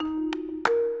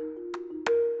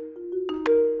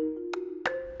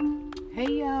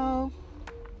Hey y'all,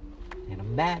 and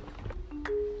I'm back.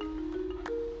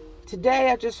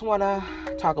 Today I just want to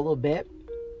talk a little bit.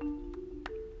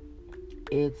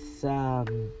 It's kind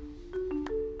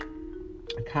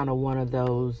of one of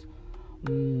those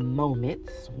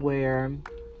moments where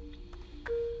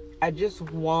I just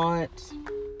want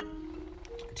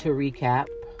to recap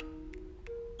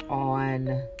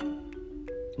on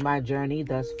my journey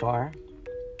thus far.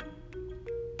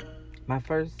 My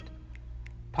first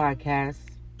podcast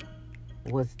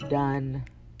was done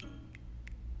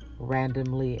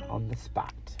randomly on the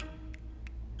spot.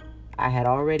 I had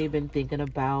already been thinking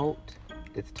about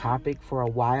this topic for a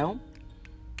while,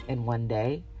 and one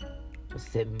day I was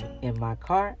sitting in my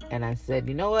car and I said,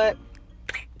 you know what?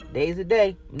 Today's the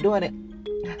day. I'm doing it.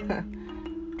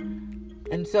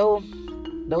 And so,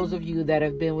 those of you that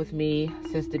have been with me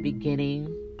since the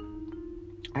beginning,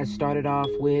 I started off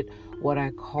with what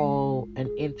I call an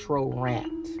intro rant.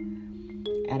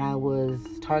 And I was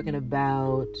talking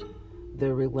about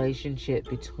the relationship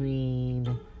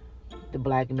between the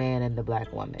black man and the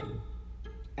black woman,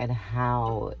 and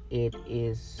how it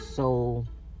is so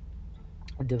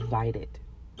divided,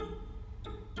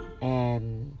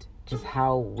 and just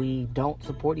how we don't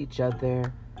support each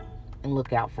other and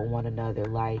look out for one another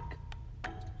like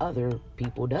other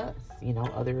people does,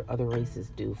 other races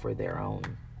do for their own.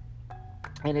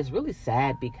 And it's really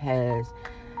sad because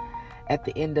at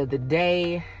the end of the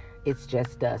day, it's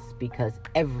just us, because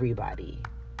everybody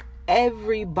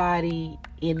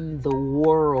in the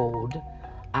world,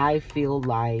 I feel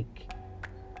like,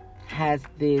 has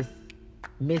this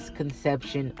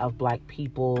misconception of black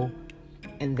people,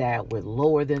 and that we're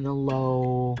lower than the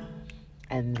low,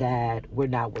 and that we're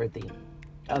not worthy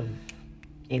of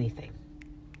anything.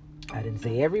 I didn't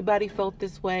say everybody felt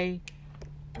this way,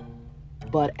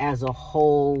 but as a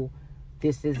whole,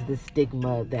 this is the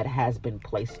stigma that has been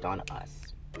placed on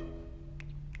us.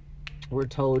 We're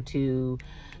told to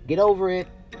get over it,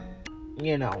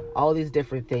 all these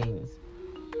different things.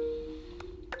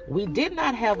 We did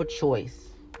not have a choice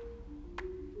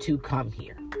to come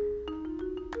here.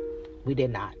 We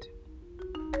did not.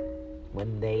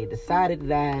 When they decided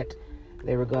that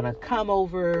they were going to come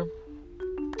over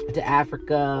to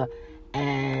Africa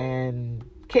and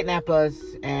kidnap us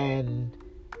and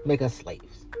make us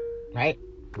slaves, right?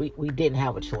 We didn't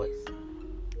have a choice.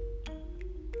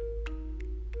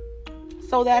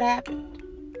 So that happened,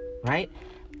 right?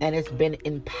 And it's been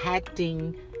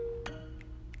impacting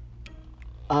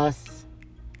us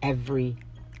ever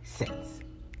since.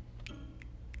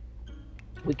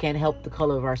 We can't help the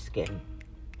color of our skin,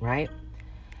 right?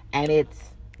 And it's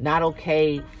not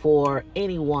okay for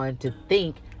anyone to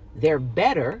think they're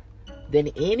better than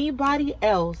anybody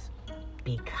else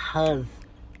because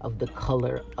of the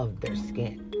color of their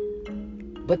skin.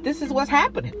 But this is what's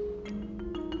happening.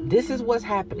 This is what's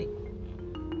happening.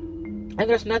 And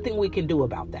there's nothing we can do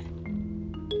about that.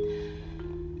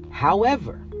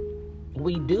 However,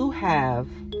 we do have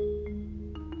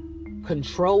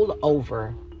control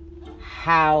over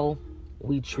how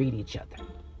we treat each other.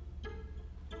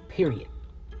 Period.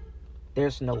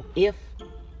 There's no if,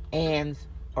 ands,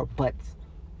 or buts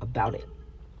about it.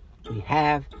 We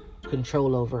have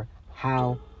control over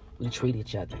how we treat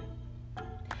each other.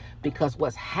 Because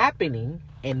what's happening,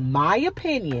 in my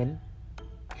opinion,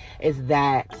 is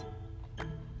that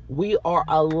we are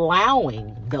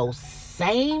allowing those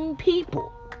same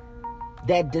people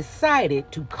that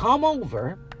decided to come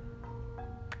over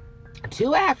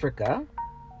to Africa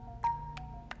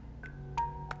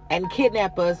and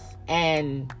kidnap us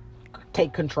and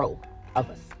take control of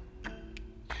us.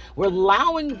 We're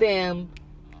allowing them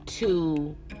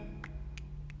to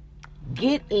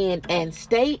get in and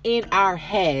stay in our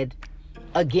head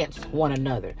against one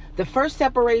another. The first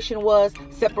separation was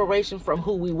separation from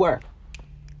who we were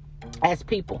as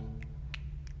people.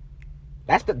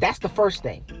 That's the first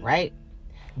thing, right?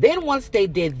 Then once they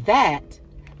did that,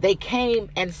 they came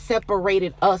and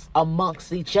separated us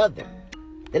amongst each other.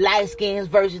 The light skins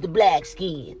versus the black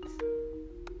skins.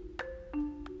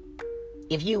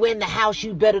 If you in the house,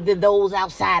 you better than those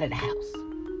outside of the house.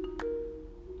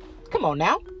 Come on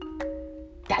now.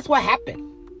 That's what happened.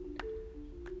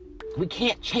 We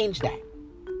can't change that.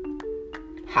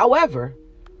 However,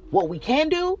 what we can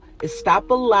do is stop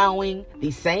allowing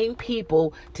these same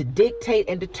people to dictate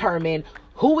and determine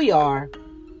who we are,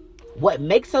 what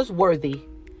makes us worthy,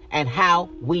 and how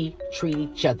we treat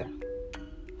each other.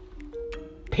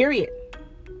 Period.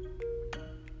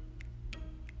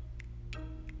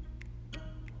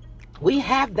 We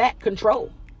have that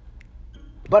control.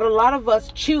 But a lot of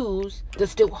us choose to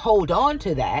still hold on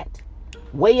to that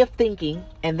way of thinking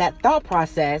and that thought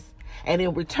process And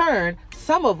in return,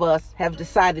 some of us have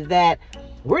decided that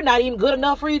we're not even good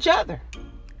enough for each other.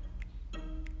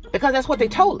 Because that's what they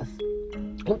told us.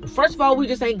 First of all, we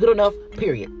just ain't good enough,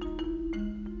 period.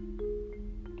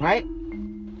 Right?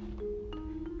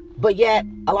 But yet,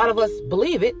 a lot of us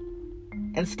believe it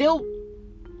and still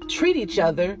treat each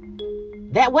other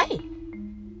that way.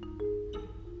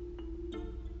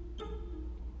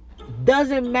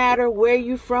 Doesn't matter where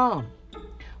you're from.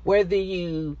 Whether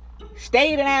you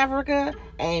stayed in Africa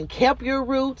and kept your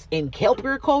roots and kept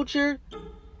your culture,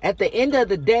 at the end of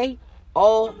the day,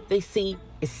 all they see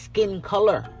is skin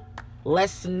color.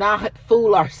 Let's not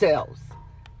fool ourselves.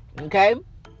 Okay?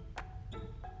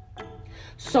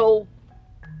 So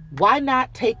why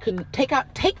not take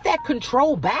that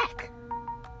control back?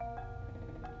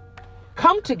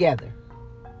 Come together.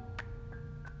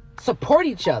 Support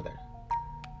each other.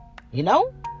 You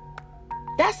know?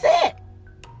 That's it.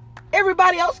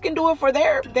 Everybody else can do it for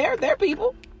their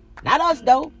people. Not us,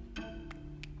 though.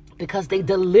 Because they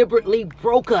deliberately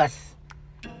broke us.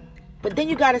 But then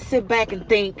you got to sit back and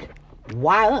think,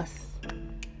 why us?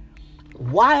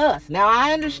 Why us? Now,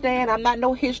 I understand I'm not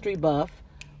no history buff,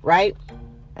 right?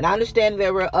 And I understand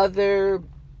there were other,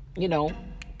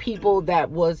 people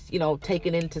that was,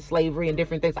 taken into slavery and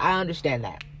different things. I understand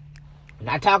that. I'm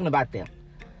not talking about them.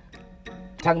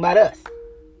 I'm talking about us.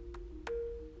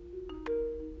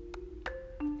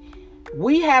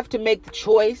 We have to make the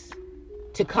choice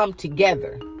to come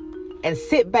together and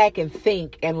sit back and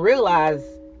think and realize,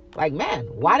 like, man,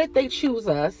 why did they choose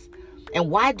us? And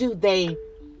why do they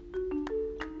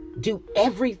do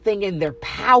everything in their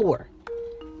power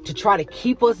to try to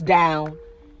keep us down,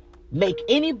 make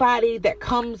anybody that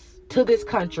comes to this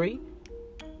country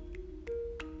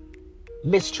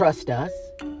mistrust us,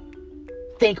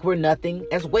 think we're nothing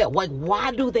as well? Like,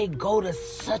 why do they go to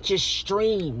such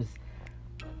extremes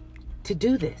to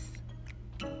do this?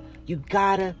 You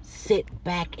gotta sit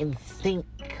back and think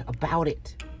about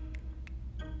it.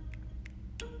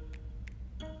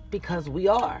 Because we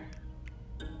are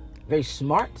very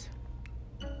smart.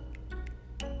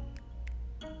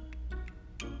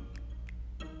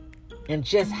 And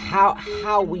just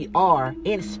how we are,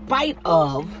 in spite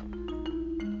of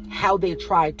how they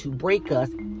try to break us,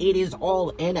 it is all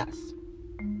in us.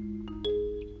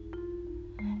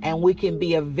 And we can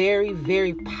be a very,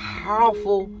 very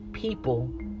powerful people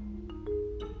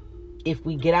if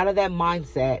we get out of that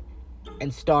mindset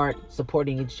and start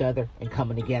supporting each other and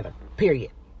coming together.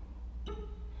 Period.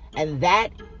 And that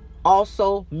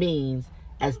also means,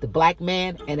 as the black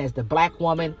man and as the black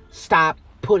woman, stop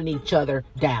putting each other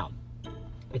down.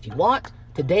 If you want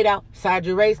to date outside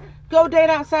your race, go date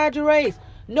outside your race.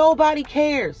 Nobody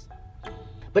cares.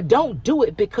 But don't do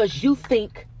it because you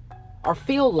think or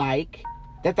feel like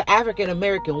that the African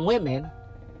American women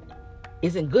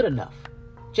isn't good enough.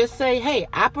 Just say, hey,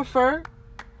 I prefer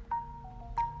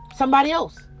somebody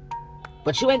else.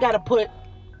 But you ain't got to put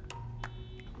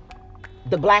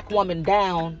the black woman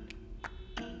down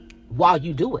while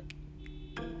you do it.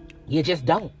 You just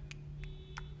don't.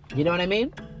 You know what I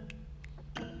mean?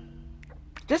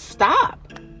 Just stop.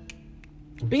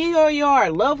 Be who you are.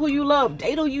 Love who you love.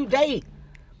 Date who you date.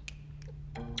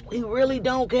 We really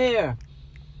don't care.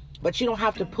 But you don't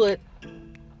have to put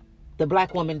the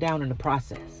black woman down in the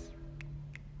process.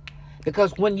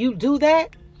 Because when you do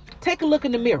that, take a look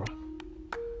in the mirror.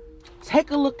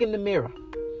 Take a look in the mirror.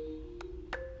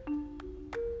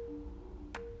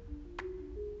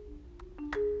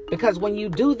 Because when you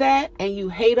do that and you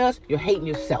hate us, you're hating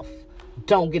yourself.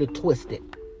 Don't get it twisted.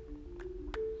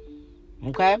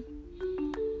 Okay?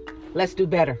 Let's do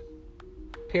better.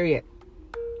 Period.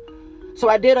 So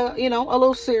I did a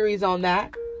little series on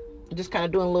that. Just kind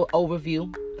of doing a little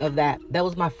overview of that. That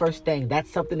was my first thing.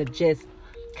 That's something that just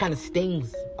kind of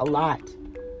stings a lot.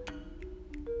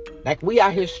 Like, we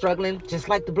out here struggling just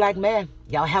like the black man.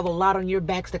 Y'all have a lot on your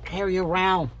backs to carry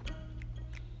around.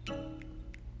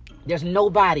 There's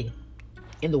nobody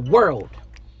in the world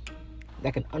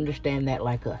that can understand that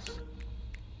like us.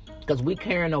 Because we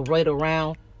carrying a weight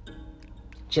around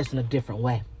just in a different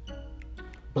way.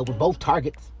 But we're both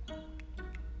targets.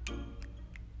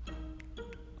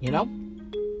 You know?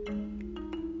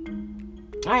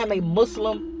 I am a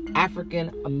Muslim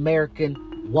African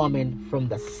American woman from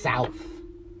the South.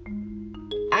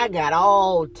 I got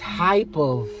all type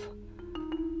of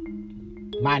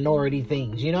minority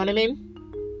things. You know what I mean?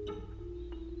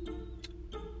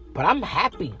 But I'm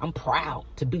happy. I'm proud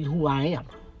to be who I am.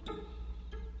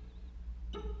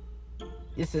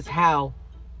 This is how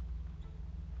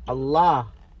Allah,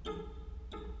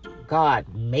 God,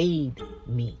 made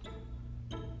me.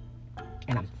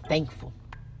 And I'm thankful.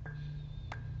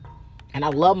 And I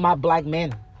love my black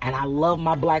men. And I love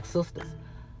my black sisters.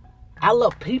 I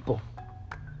love people.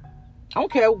 I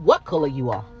don't care what color you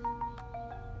are.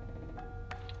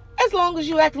 As long as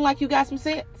you acting like you got some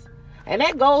sense. And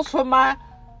that goes for my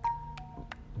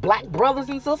black brothers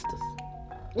and sisters.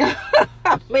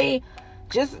 I mean,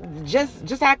 just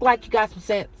act like you got some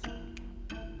sense.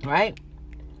 Right?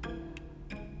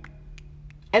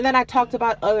 And then I talked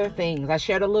about other things. I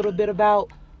shared a little bit about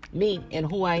me and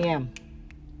who I am.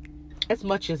 As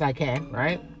much as I can,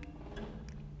 right?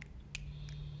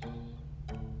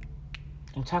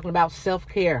 I'm talking about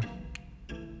self-care.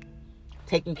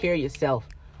 Taking care of yourself.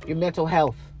 Your mental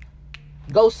health.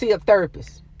 Go see a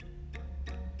therapist.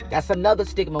 That's another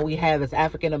stigma we have as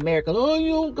African Americans. Oh,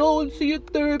 you don't go and see a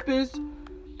therapist.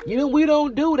 You know, we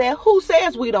don't do that. Who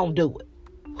says we don't do it?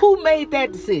 Who made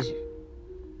that decision?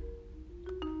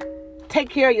 Take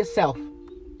care of yourself.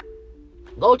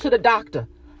 Go to the doctor.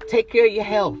 Take care of your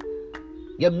health.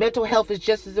 Your mental health is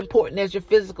just as important as your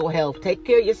physical health. Take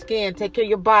care of your skin. Take care of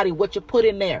your body. What you put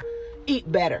in there.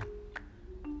 Eat better.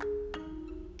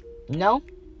 You know?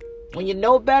 When you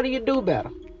know better, you do better.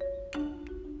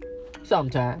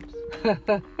 Sometimes.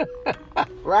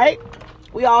 Right?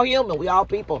 We all human. We all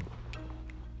people.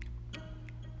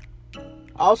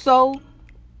 Also,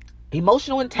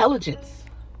 emotional intelligence.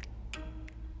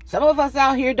 Some of us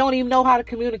out here don't even know how to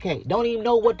communicate. Don't even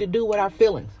know what to do with our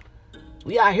feelings.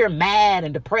 We out here mad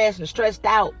and depressed and stressed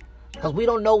out because we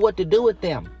don't know what to do with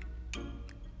them.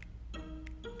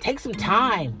 Take some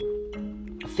time.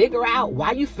 Figure out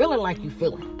why you feeling like you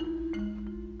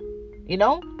feeling. You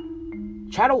know?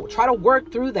 Try to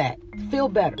work through that. Feel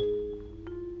better.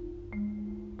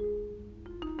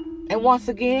 And once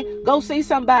again, go see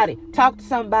somebody. Talk to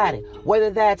somebody. Whether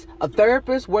that's a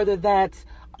therapist, whether that's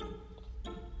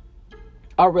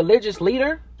a religious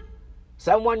leader,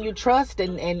 someone you trust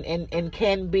and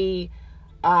can be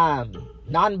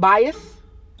non-biased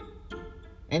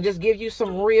and just give you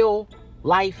some real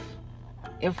life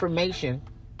information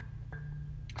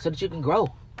so that you can grow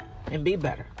and be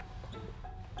better.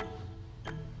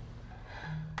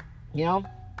 You know?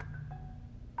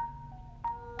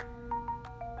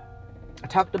 I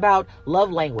talked about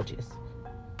love languages.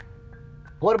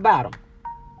 What about them?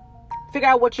 Figure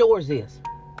out what yours is.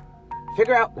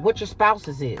 Figure out what your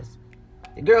spouse's is.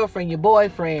 Your girlfriend, your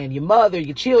boyfriend, your mother,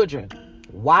 your children.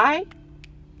 Why?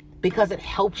 Because it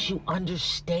helps you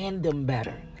understand them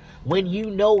better. When you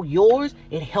know yours,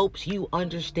 it helps you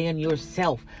understand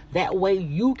yourself. That way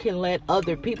you can let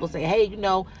other people say, hey, you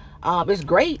know, it's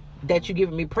great that you're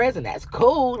giving me present. That's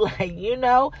cool. Like, you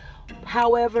know.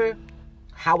 However,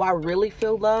 how I really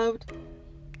feel loved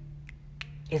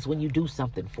is when you do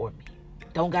something for me.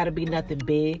 Don't got to be nothing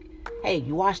big. Hey,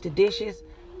 you wash the dishes.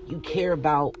 You care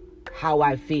about how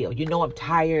I feel. You know I'm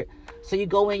tired. So you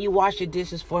go in, you wash your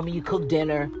dishes for me. You cook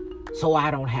dinner so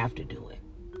I don't have to do it.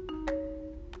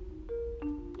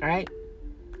 All right?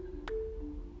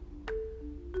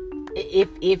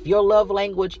 If your love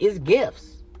language is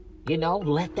gifts, you know,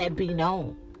 let that be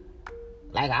known.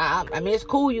 Like, I mean, it's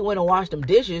cool you went and washed them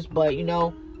dishes, but, you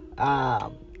know, I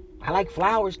like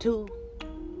flowers too.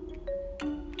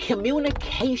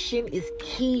 Communication is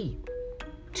key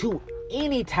to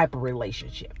any type of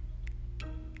relationship.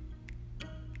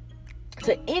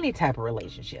 To any type of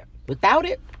relationship. Without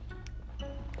it,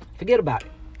 forget about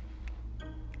it.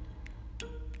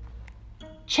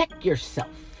 Check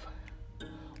yourself.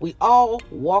 We all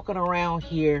walking around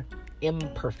here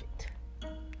imperfect.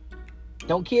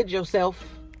 Don't kid yourself.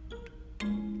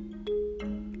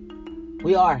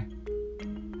 We are.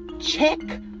 Check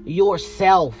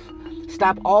yourself.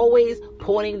 Stop always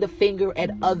pointing the finger at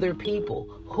other people.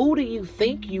 Who do you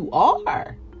think you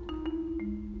are?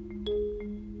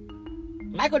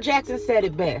 Michael Jackson said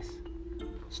it best.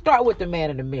 Start with the man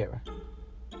in the mirror.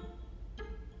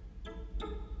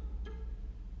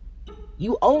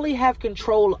 You only have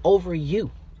control over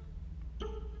you.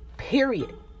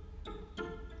 Period.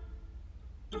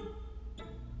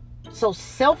 So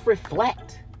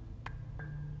self-reflect.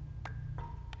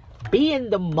 Be in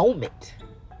the moment.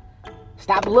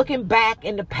 Stop looking back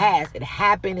in the past. It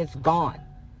happened. It's gone.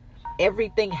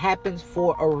 Everything happens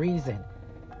for a reason.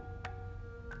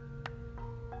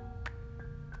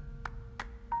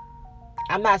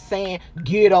 I'm not saying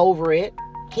get over it.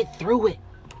 Get through it.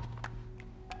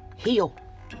 Heal.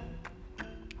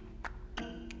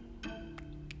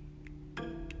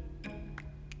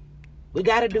 We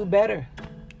got to do better.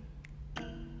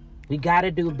 We got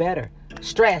to do better.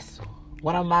 Stress,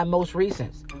 one of my most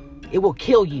recents. It will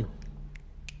kill you.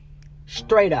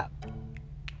 Straight up.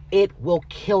 It will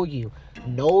kill you.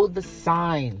 Know the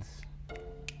signs.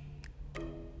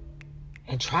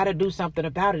 and try to do something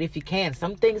about it if you can.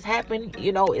 Some things happen,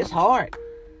 it's hard.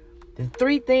 The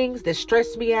 3 things that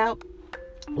stress me out: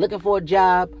 looking for a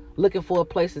job, looking for a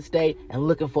place to stay, and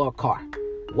looking for a car.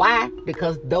 Why?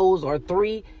 Because those are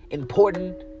 3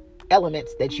 important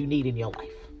elements that you need in your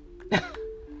life.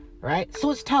 Right?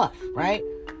 So it's tough, right?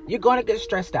 You're going to get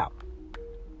stressed out.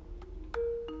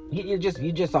 You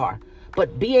just are.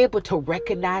 But be able to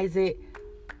recognize it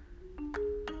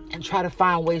and try to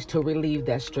find ways to relieve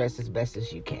that stress as best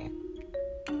as you can.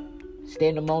 Stay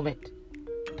in the moment.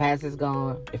 The past is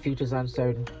gone. The future's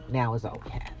uncertain. Now is all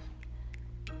we have.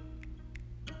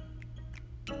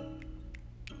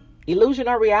 Illusion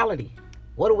or reality?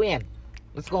 What are we in?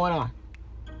 What's going on?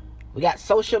 We got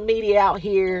social media out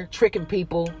here tricking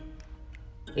people.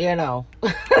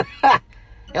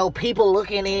 People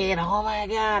looking in. Oh my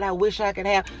God, I wish I could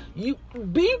have. You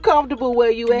be comfortable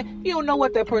where you at. You don't know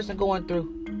what that person going through.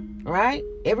 Right?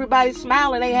 Everybody's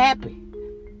smiling. They happy.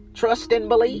 Trust and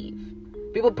believe.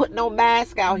 People putting no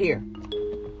mask out here.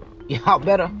 Y'all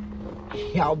better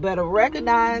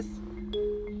recognize.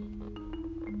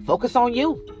 Focus on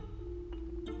you.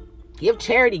 Give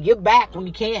charity. Give back when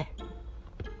you can.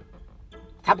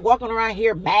 Stop walking around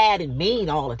here mad and mean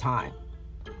all the time.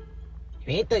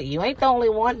 You ain't the only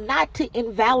one. Not to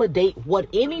invalidate what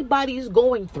anybody's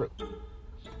going through.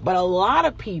 But a lot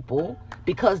of people,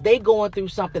 because they going through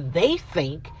something, they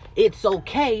think it's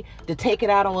okay to take it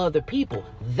out on other people.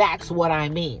 That's what I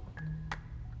mean.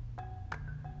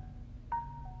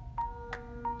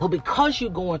 So because you're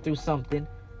going through something,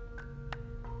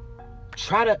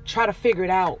 try to figure it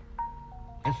out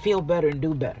and feel better and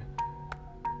do better.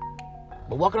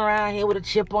 But walking around here with a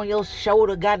chip on your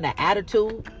shoulder, got an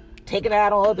attitude, taking it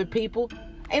out on other people,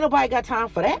 ain't nobody got time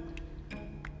for that.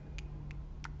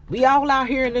 We all out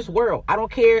here in this world. I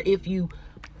don't care if you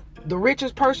the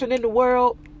richest person in the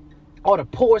world or the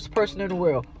poorest person in the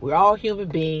world. We're all human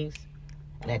beings.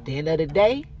 And at the end of the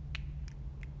day,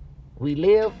 we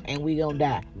live and we gonna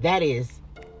die. That is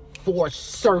for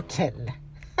certain.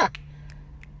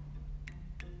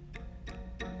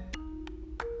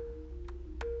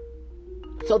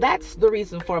 So that's the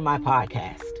reason for my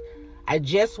podcast. I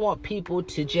just want people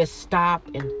to just stop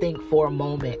and think for a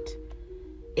moment.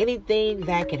 Anything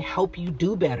that can help you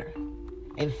do better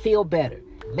and feel better.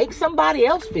 Make somebody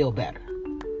else feel better.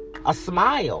 A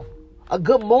smile. A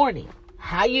good morning.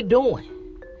 How you doing?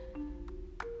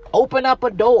 Open up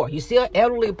a door. You see an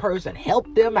elderly person.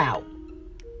 Help them out.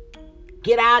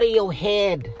 Get out of your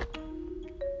head.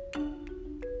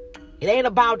 It ain't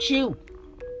about you.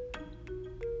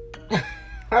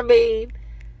 I mean,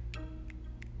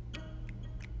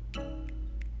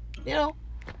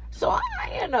 so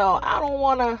I don't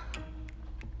want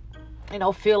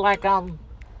to, feel like I'm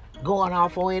going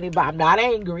off on anybody. I'm not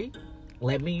angry.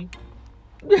 Let me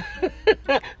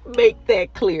make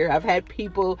that clear. I've had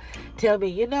people tell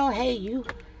me, hey, you're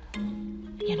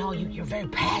very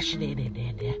passionate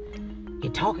and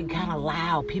you're talking kind of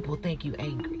loud. People think you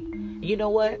angry. You know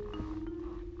what?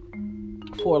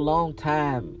 For a long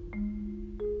time,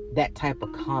 that type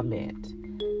of comment,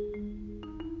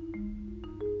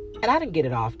 and I didn't get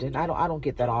it often. I don't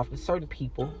get that often. Certain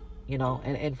people,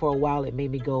 and for a while it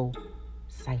made me go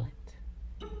silent.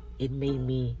 It made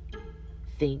me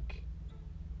think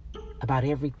about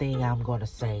everything I'm going to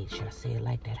say. Should I say it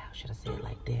like that? How should I say it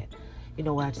like that? You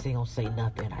know what? I just ain't going to say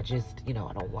nothing. I just, I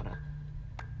don't want to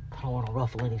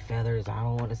ruffle any feathers. I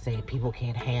don't want to say people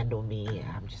can't handle me.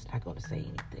 I'm just not going to say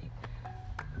anything.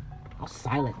 I was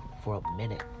silent for a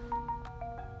minute.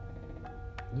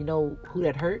 You know who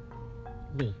that hurt?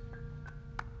 Me.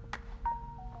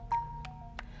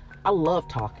 I love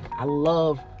talking.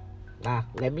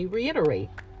 Let me reiterate.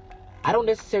 I don't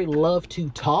necessarily love to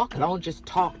talk. I don't just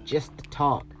talk just to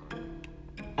talk.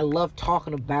 I love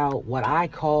talking about what I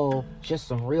call just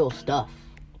some real stuff.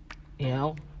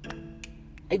 I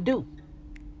do.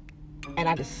 And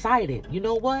I decided, you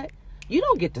know what? You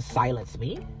don't get to silence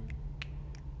me.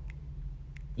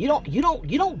 You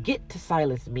don't get to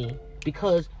silence me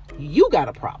because you got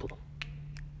a problem.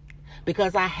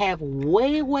 Because I have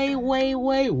way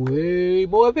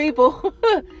more people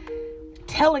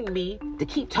telling me to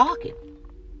keep talking,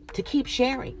 to keep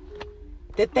sharing,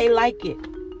 that they like it,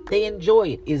 they enjoy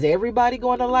it. Is everybody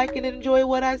going to like and enjoy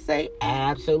what I say?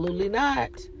 Absolutely not.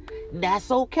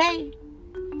 That's okay.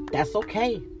 That's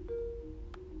okay.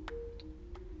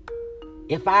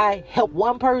 If I help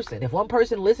one person, if one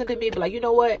person listened to me, be like, you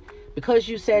know what? Because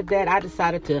you said that, I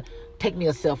decided to take me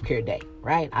a self-care day,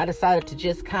 right? I decided to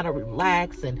just kind of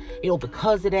relax, and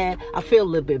because of that, I feel a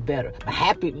little bit better.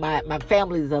 My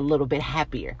family is a little bit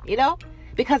happier,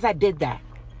 because I did that.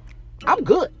 I'm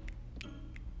good.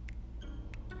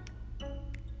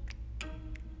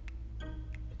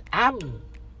 I'm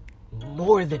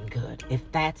more than good if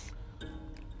that's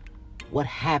what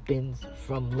happens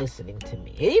from listening to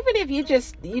me. Even if you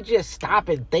just stop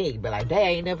and think, but like, dang, I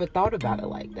ain't never thought about it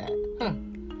like that.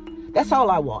 That's all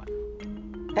I want.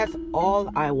 That's all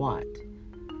I want.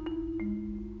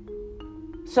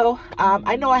 So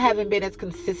I know I haven't been as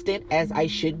consistent as I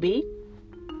should be,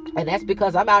 and that's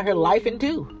because I'm out here lifing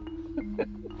too.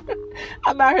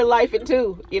 I'm out here lifing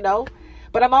too,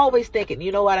 But I'm always thinking,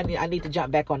 you know what? I need to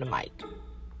jump back on the mic.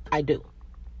 I do.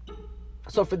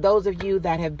 So for those of you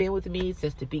that have been with me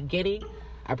since the beginning,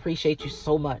 I appreciate you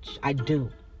so much. I do.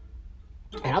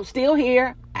 And I'm still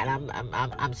here, and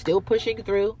I'm still pushing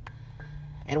through.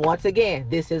 And once again,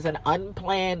 this is an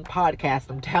unplanned podcast,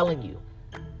 I'm telling you.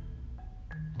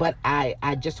 But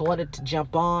I just wanted to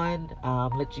jump on,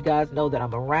 let you guys know that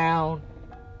I'm around,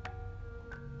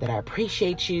 that I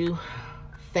appreciate you.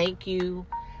 Thank you.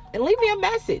 And leave me a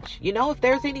message. If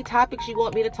there's any topics you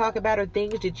want me to talk about or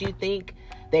things that you think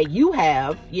that you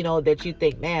have, that you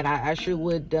think, man, I sure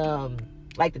would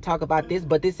like to talk about this,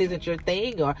 but this isn't your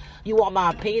thing, or you want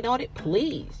my opinion on it,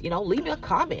 please, leave me a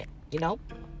comment,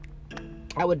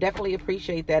 I would definitely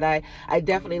appreciate that. I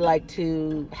definitely like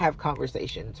to have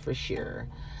conversations for sure.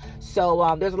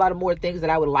 So there's a lot of more things that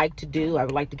I would like to do. I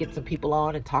would like to get some people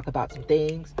on and talk about some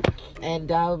things. And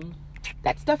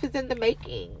that stuff is in the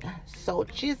making. So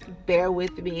just bear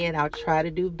with me and I'll try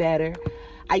to do better.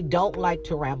 I don't like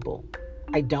to ramble.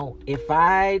 I don't. If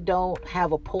I don't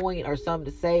have a point or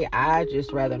something to say, I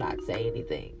just rather not say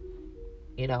anything.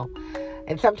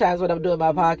 And sometimes when I'm doing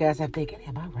my podcast, I'm thinking,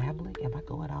 am I rambling? Am I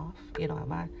going off?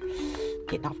 Am I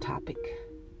getting off topic?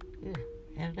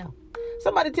 I don't know.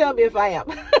 Somebody tell me if I am.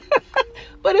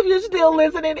 But if you're still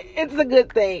listening, it's a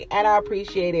good thing. And I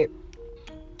appreciate it.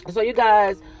 So you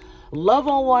guys, love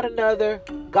on one another.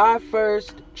 God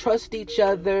first. Trust each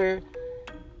other.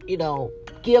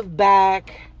 Give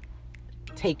back.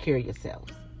 Take care of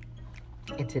yourselves.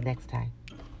 Until next time.